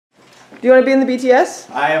Do you want to be in the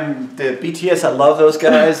BTS? I am the BTS. I love those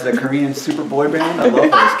guys. The Korean super boy band. I love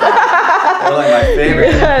those guys. They're like my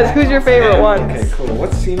favorite. Yes. Who's your favorite one? Okay, cool.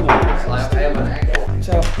 What scene are you?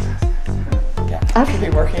 So, yeah, I have to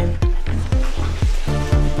be working.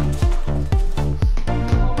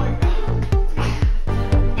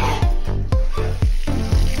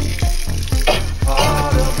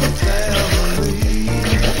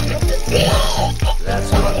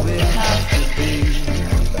 That's what we have to be.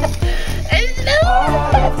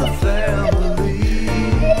 Part of the family.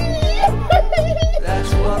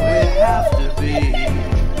 That's what we have to be.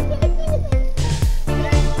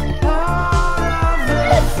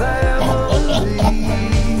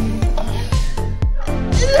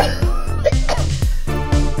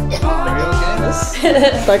 Part of the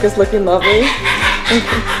family. Becca's looking lovely.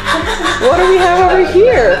 What do we have over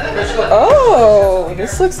here? Oh,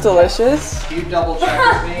 this looks delicious. Can you double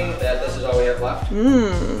check with me that this is all we have left?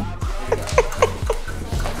 Mmm.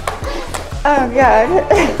 Oh God.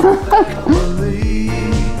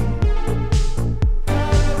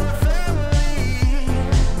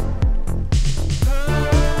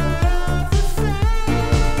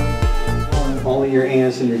 Only your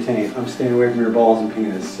anus and your taint. I'm staying away from your balls and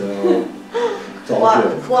penis, so it's all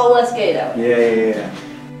good. Well, let's get it out. Yeah.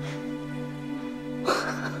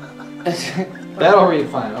 That'll read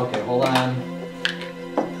fine. Okay, hold on.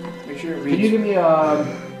 Make sure it Can you give me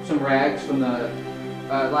some rags from the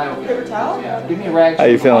Lionel? Paper towel? Yeah, give me rags How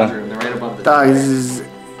from you the feeling? laundry room. They're right above the Dog, this is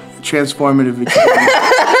transformative experience.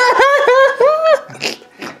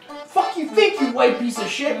 Fuck you think, you white piece of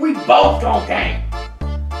shit? We both don't gang. I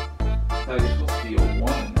thought you were supposed to be a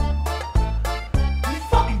woman. You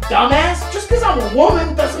fucking dumbass. Just because I'm a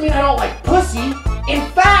woman doesn't mean I don't like pussy. In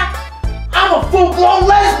fact, I'm a full-blown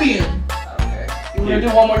lesbian. Okay. You wanna do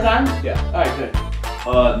it one more time? Yeah. All right, good.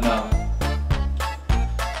 No.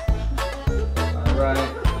 All right.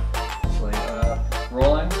 Slate,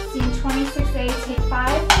 rolling. Scene 26A, take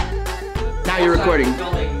 5. Now you're recording.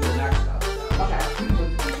 Filming the next stuff. Okay.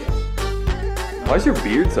 Why is your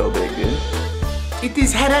beard so big, dude? It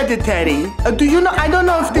is hereditary. Do you know? I don't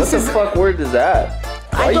know if this What is. the fuck word is that?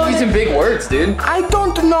 Why are you using big words, dude? I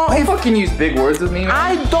don't know Don't if. fucking use big words with me, man.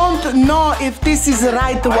 I don't know if this is the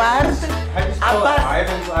right word. But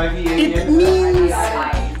it means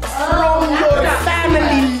from your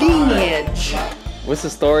family lineage. What's the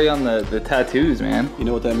story on the tattoos, man? You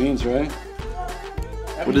know what that means, right?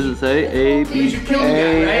 What does it say? A, B,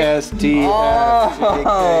 A-S-D-F.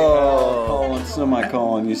 Oh. Colon,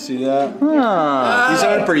 semicolon. You see that? Huh. These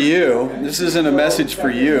aren't for you. This isn't a message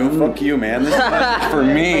for you. Fuck you, man. This is a message for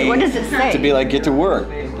me. What does it say? To be like, get to work.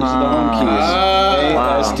 These are the home keys.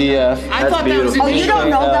 A-S-D-F. I thought that was Oh, you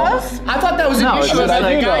don't know those? I thought that was an issue. But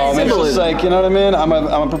I do know. It's just like, you know what I mean? I'm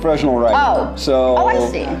a professional writer. Oh. So Oh, I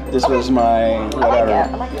see. this was my whatever. I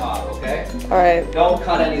like it. Okay. All right. Don't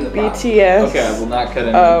cut any of the props. BTS. Okay, I will not cut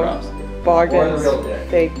any of the props. Bogdan's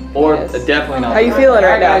fake. Or penis. definitely not. How you feeling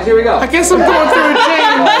right now? Guys, here we go. I guess I'm going through a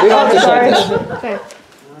change. We don't have to shut this. Okay.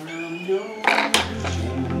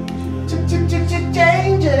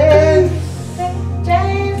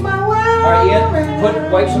 Alright, Ian, put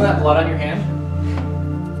wipes some of that blood on your hand.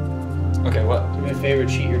 Okay, what? Do me a favor,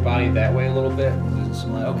 cheat your body that way a little bit.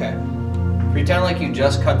 Okay. Pretend like you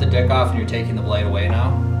just cut the dick off and you're taking the blade away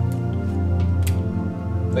now.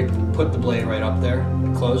 Like, put the blade right up there,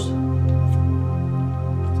 like closed.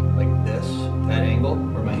 Like this, that angle,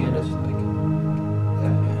 where my hand is. Like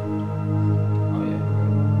that, yeah. Oh, yeah.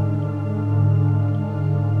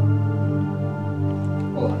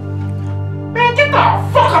 Hold on. Man, get the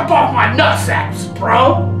fuck up off my nutsacks,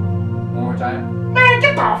 bro. One more time. Man,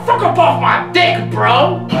 get the fuck up off my dick,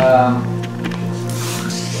 bro.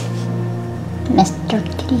 Mr.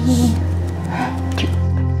 Kitty.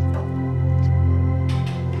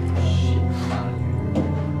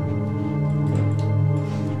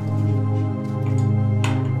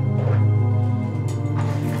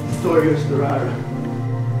 Story is the rider.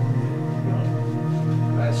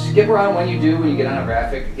 Skip around when you get on a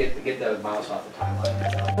graphic, get the mouse off the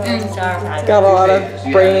timeline. Got a lot of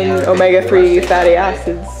brain omega-3 fatty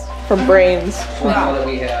acids from brains. So now that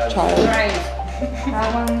we have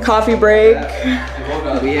Child. Coffee break.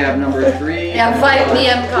 we have number 3. Yeah, 5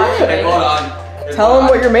 p.m. coffee. Hey, hold on. Tell them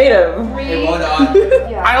what you're made of. Hey, hold on.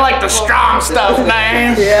 I like the strong stuff,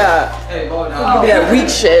 man. Yeah. Hey, hold Give on. me that weak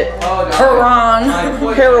shit. Heron.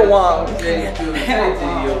 Heroin.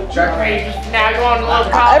 Now going to love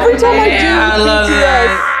Every time I do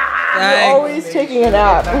BTS, you're always taking a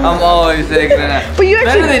nap. I'm always taking a nap. But you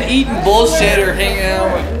actually Better than eating bullshit or hanging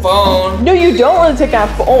out on my phone. No, you don't really take a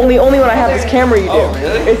nap. Only when I have this camera you do. Oh,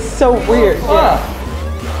 really? It's so weird. Yeah.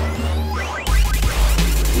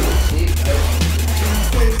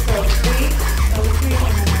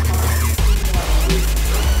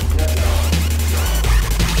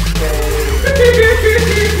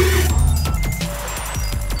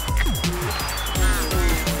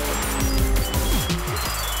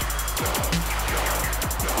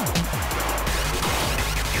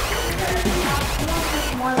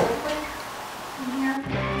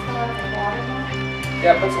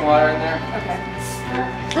 Yeah, put some water in there. Okay.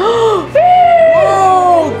 Whoa!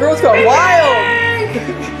 Girl's gone wild!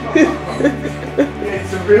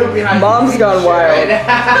 It's a real behind. Mom's gone wild.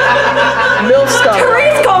 Milf's gone wild.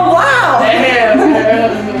 Kareem's gone wild!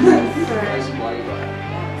 Damn.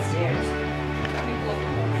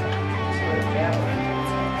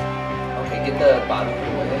 Okay, get the bottom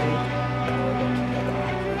away.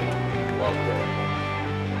 Love that.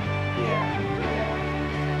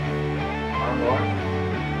 Yeah. Arm more.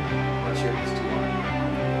 Not sure if it's too long.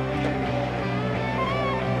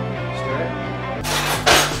 Stir it.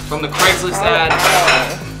 From the Craigslist ad.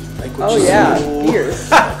 Oh yeah, fierce.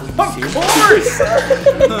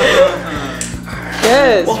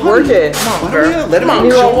 Yes, work it. Come on, girl. Let him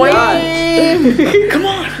You on. are not. Come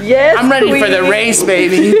on. Yes, I'm ready for the queen. race,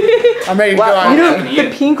 baby. I'm ready to go Wow, on. you know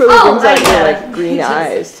the pink really brings out your like green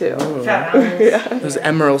eyes too. Yeah. Those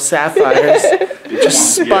emerald sapphires.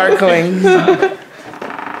 Just sparkling.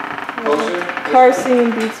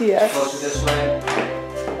 Carson BTS. Closer this way.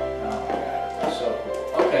 Oh, so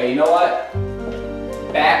cool. Okay, you know what?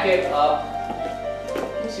 Back it up.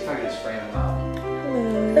 Let me see if I can just frame them out.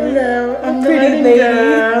 Hello, I'm the Pretty lighting lady.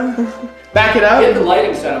 girl. Back it Get up. the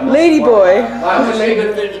lighting setup. Lady boy. Wow, I wish you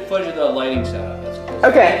could footage of the lighting setup. That's cool.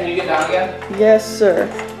 Okay. Can you get down again? Yes, sir.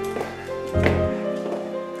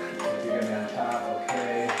 You're gonna be on top,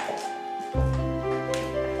 okay.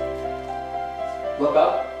 Look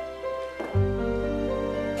up.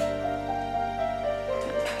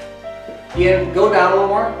 Ian, go down a little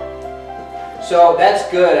more. So that's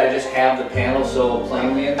good. I just have the panel so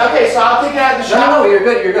plainly in there. Okay, so I'll take it out of the shot. No, you're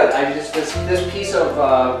good. You're good. I just this piece of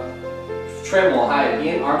trim will hide it.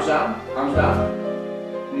 Ian, arms down. Arms down.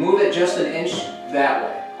 Move it just an inch that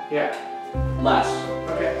way. Yeah. Less.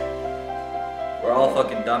 Okay. We're all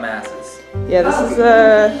fucking dumbasses. Yeah, this is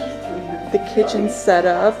the kitchen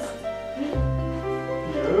setup.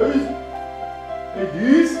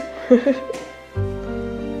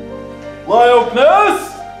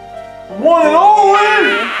 Lioness! One and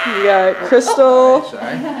only! You got Crystal,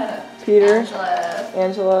 Sorry. Peter, Angela.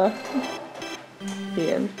 Angela, Ian. Get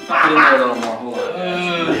in there a little more. Hold on.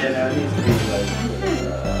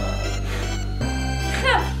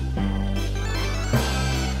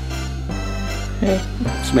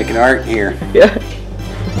 Just making art here. Yeah.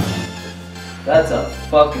 That's a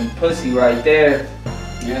fucking pussy right there.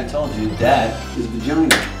 Yeah, I told you, that is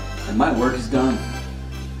vagina. And my work is done.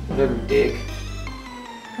 Whatever, dick.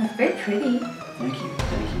 That's very pretty. Thank you,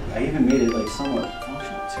 thank you. I even made it like somewhat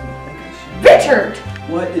functional too. I think I should. Richard!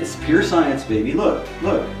 What? It's pure science, baby. Look,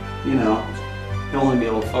 look. You know, you'll only be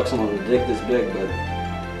able to fuck someone with a dick this big, but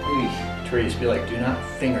Therese, be like, do not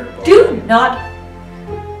finger both. Do not,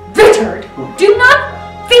 Richard, do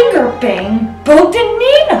not finger bang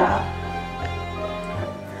Bogdanina.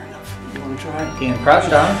 fair enough. You want to try? Ian, crouch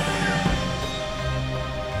down.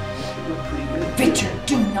 You look pretty good. Richard,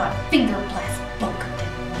 do not finger blast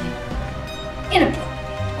Bogdanina.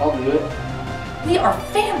 Inappropriate. I'll do it. We are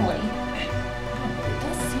family. It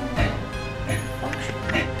does seem functional.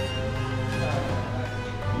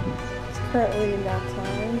 It's currently nap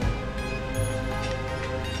time.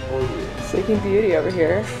 Sleeping Beauty over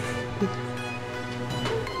here.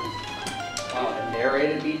 Wow,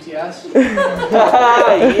 narrated BTS?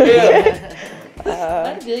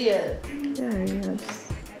 Not good yet. Yeah,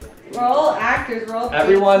 just, We're all actors. We're all.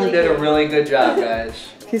 Everyone did a really good job, guys.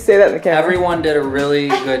 can you say that in the camera? Everyone did a really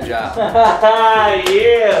good job.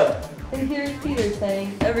 Yeah. And here's Peter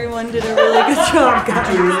saying, "Everyone did a really good job, guys."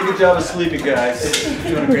 Doing a really good job of sleeping, guys.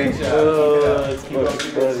 Doing a great job. Keep up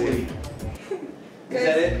sleep. Is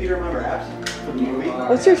that it, Peter? My raps from the movie?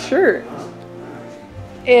 What's your shirt?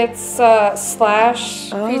 It's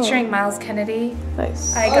Slash Oh. featuring Miles Kennedy.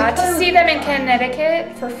 Nice. I got to see them in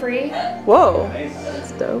Connecticut for free. Whoa, Nice.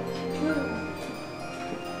 that's dope.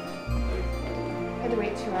 I had to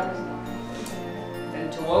wait 2 hours.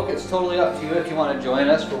 And to Woke, it's totally up to you if you want to join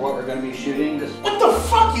us for what we're going to be shooting. Just... What the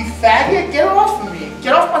fuck, you faggot? Get off of me.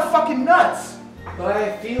 Get off my fucking nuts. But I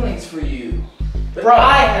have feelings for you. But Bro.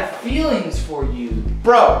 I have feelings for you.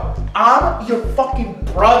 Bro, I'm your fucking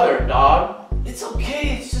brother, dog. It's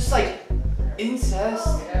okay, it's just like incest.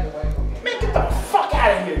 Man, get the fuck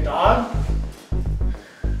out of here, dog.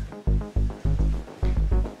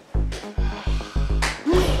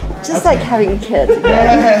 Just like having kids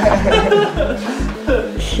again.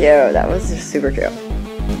 Cute, that was just super cute.